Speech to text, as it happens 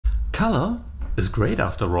Color is great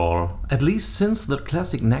after all. At least since the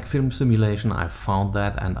classic neck film simulation I've found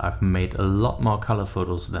that, and I've made a lot more color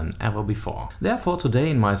photos than ever before. Therefore today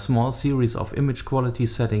in my small series of image quality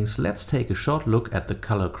settings, let's take a short look at the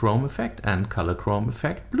color chrome effect and color chrome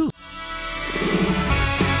effect blue.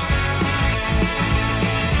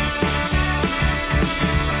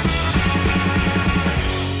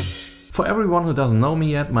 For everyone who doesn't know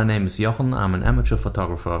me yet, my name is Jochen. I'm an amateur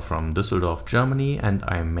photographer from Düsseldorf, Germany, and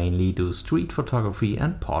I mainly do street photography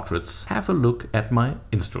and portraits. Have a look at my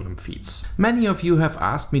Instagram feeds. Many of you have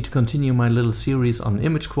asked me to continue my little series on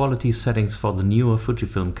image quality settings for the newer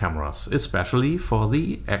Fujifilm cameras, especially for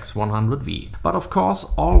the X100V. But of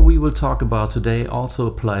course, all we will talk about today also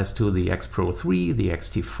applies to the X-Pro3, the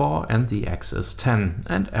X-T4 and the X-S10,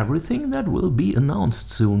 and everything that will be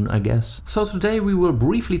announced soon, I guess. So today we will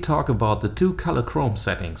briefly talk about the two color chrome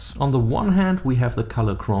settings. On the one hand, we have the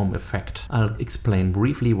color chrome effect. I'll explain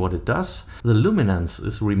briefly what it does. The luminance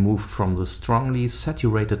is removed from the strongly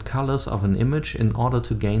saturated colors of an image in order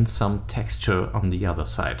to gain some texture on the other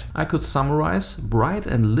side. I could summarize: bright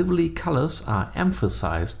and lively colors are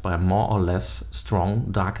emphasized by more or less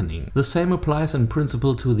strong darkening. The same applies in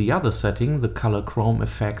principle to the other setting, the color chrome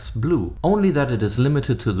effects blue. Only that it is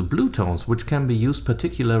limited to the blue tones, which can be used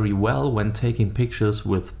particularly well when taking pictures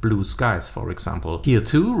with blue skies, for example. Here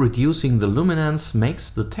too, reducing the luminance makes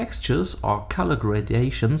the textures or color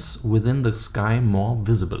gradations within the sky more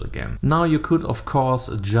visible again. Now you could of course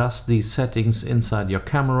adjust these settings inside your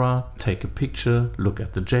camera, take a picture, look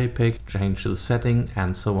at the JPEG, change the setting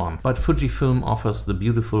and so on. But Fujifilm offers the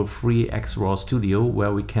beautiful free X RAW Studio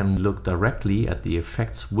where we can look directly at the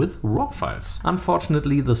effects with RAW files.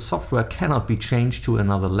 Unfortunately, the software cannot be changed to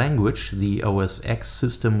another language. The OS X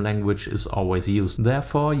system language is always used.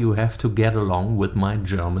 Therefore, you have to get along with my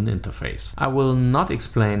German interface. I will not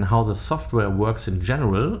explain how the software works in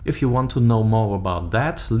general. If you want to know more about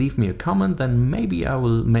that, leave me a comment, then maybe I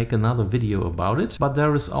will make another video about it. But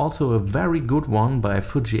there is also a very good one by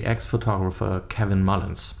Fuji X photographer Kevin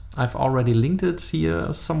Mullins. I've already linked it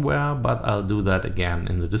here somewhere, but I'll do that again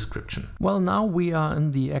in the description. Well, now we are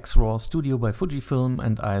in the X RAW Studio by Fujifilm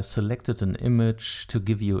and I selected an image to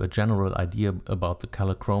give you a general idea about the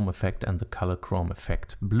color chrome effect and the color chrome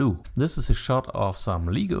effect blue. This is a shot of some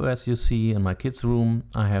Lego, as you see, in my kids' room.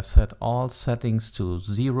 I have set all settings to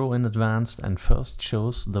 0 in advance and first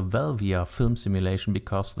chose the Velvia film simulation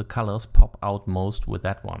because the colors pop out most with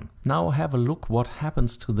that one. Now have a look what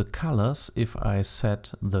happens to the colors if I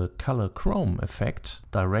set the color chrome effect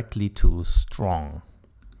directly to strong.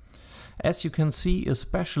 As you can see,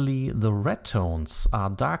 especially the red tones are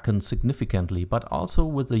darkened significantly, but also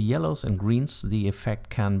with the yellows and greens the effect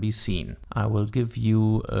can be seen. I will give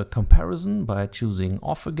you a comparison by choosing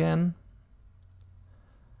off again,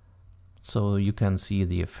 so you can see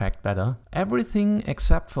the effect better. Everything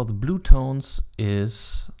except for the blue tones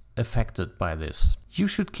is affected by this. You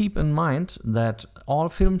should keep in mind that all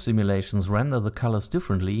film simulations render the colors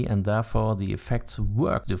differently and therefore the effects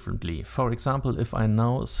work differently. For example, if I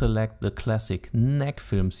now select the classic neck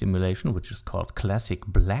film simulation, which is called Classic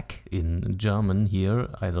Black in German here,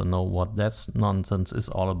 I don't know what that nonsense is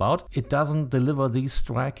all about. It doesn't deliver these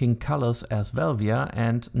striking colors as Velvia,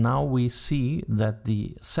 and now we see that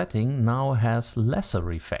the setting now has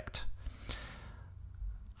lesser effect.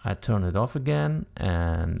 I turn it off again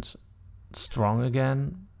and strong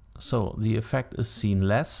again, so the effect is seen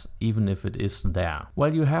less, even if it is there.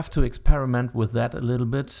 Well, you have to experiment with that a little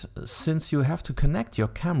bit, since you have to connect your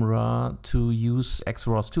camera to use X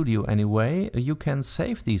RAW Studio anyway. You can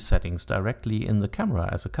save these settings directly in the camera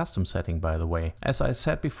as a custom setting, by the way. As I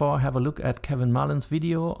said before, have a look at Kevin Mullins'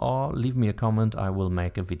 video or leave me a comment. I will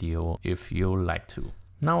make a video if you like to.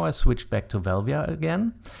 Now I switch back to Velvia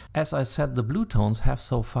again. As I said, the blue tones have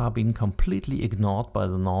so far been completely ignored by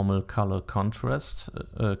the normal color contrast,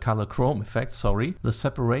 color chrome effect, sorry. The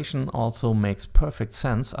separation also makes perfect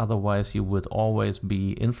sense, otherwise you would always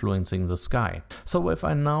be influencing the sky. So if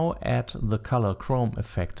I now add the color chrome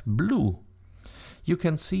effect blue, you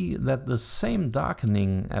can see that the same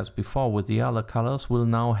darkening as before with the other colors will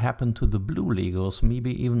now happen to the blue Legos,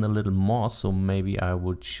 maybe even a little more, so maybe I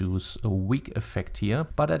would choose a weak effect here,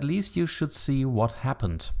 but at least you should see what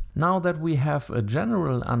happened. Now that we have a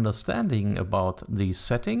general understanding about these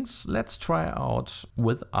settings, let's try out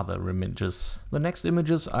with other images. The next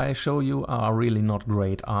images I show you are really not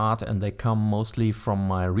great art and they come mostly from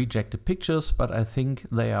my rejected pictures, but I think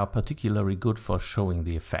they are particularly good for showing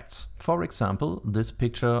the effects. For example, this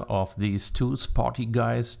picture of these two sporty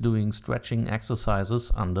guys doing stretching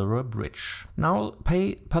exercises under a bridge. Now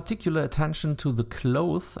pay particular attention to the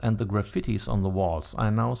clothes and the graffitis on the walls. I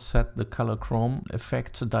now set the color chrome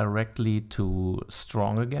effect directly to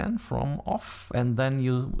strong again from off, and then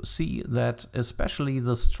you see that especially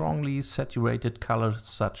the strongly saturated colors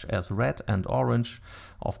such as red and orange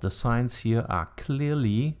of the signs here are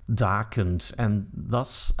clearly darkened and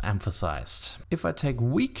thus emphasized. If I take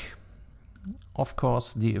weak, of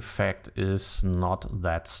course the effect is not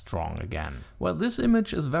that strong again. Well, this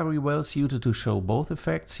image is very well suited to show both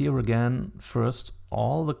effects. Here again, first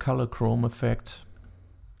all the color chrome effect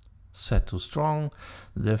set to strong.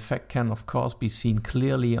 The effect can of course be seen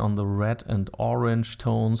clearly on the red and orange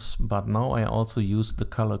tones, but now I also used the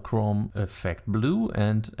color chrome effect blue,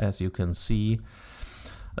 and as you can see,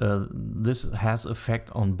 this has effect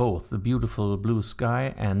on both the beautiful blue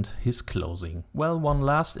sky and his clothing. Well, one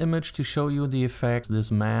last image to show you the effect.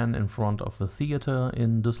 This man in front of the theater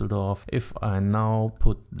in Düsseldorf. If I now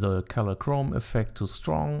put the color chrome effect to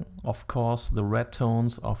strong, of course the red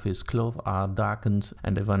tones of his clothes are darkened,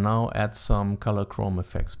 and if I now add some color chrome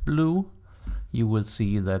effects blue, you will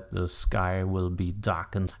see that the sky will be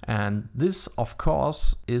darkened. And this of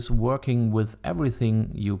course is working with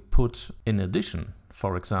everything you put in addition.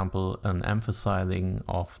 For example, an emphasizing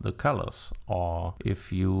of the colors, or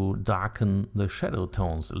if you darken the shadow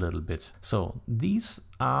tones a little bit. So these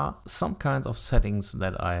are some kinds of settings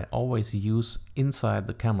that I always use inside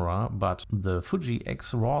the camera, but the Fuji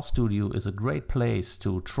X RAW Studio is a great place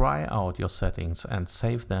to try out your settings and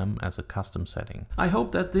save them as a custom setting. I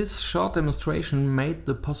hope that this short demonstration made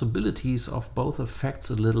the possibilities of both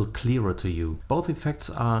effects a little clearer to you. Both effects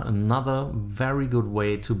are another very good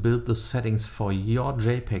way to build the settings for your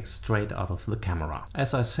JPEG straight out of the camera.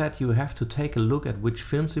 As I said, you have to take a look at which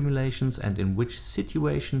film simulations and in which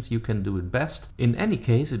situations you can do it best. In any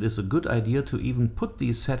case, it is a good idea to even put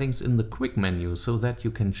these settings in the quick menu so that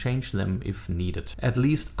you can change them if needed. At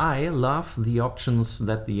least I love the options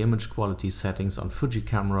that the image quality settings on Fuji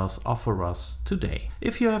cameras offer us today.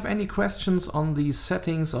 If you have any questions on these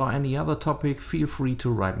settings or any other topic, feel free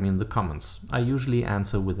to write me in the comments. I usually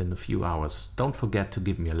answer within a few hours. Don't forget to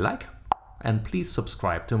give me a like, and please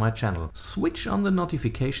subscribe to my channel. Switch on the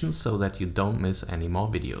notifications so that you don't miss any more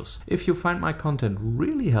videos. If you find my content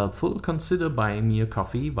really helpful, consider buying me a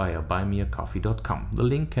coffee via buymeacoffee.com. The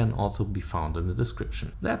link can also be found in the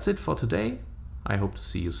description. That's it for today. I hope to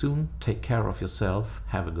see you soon. Take care of yourself.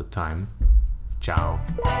 Have a good time. Ciao.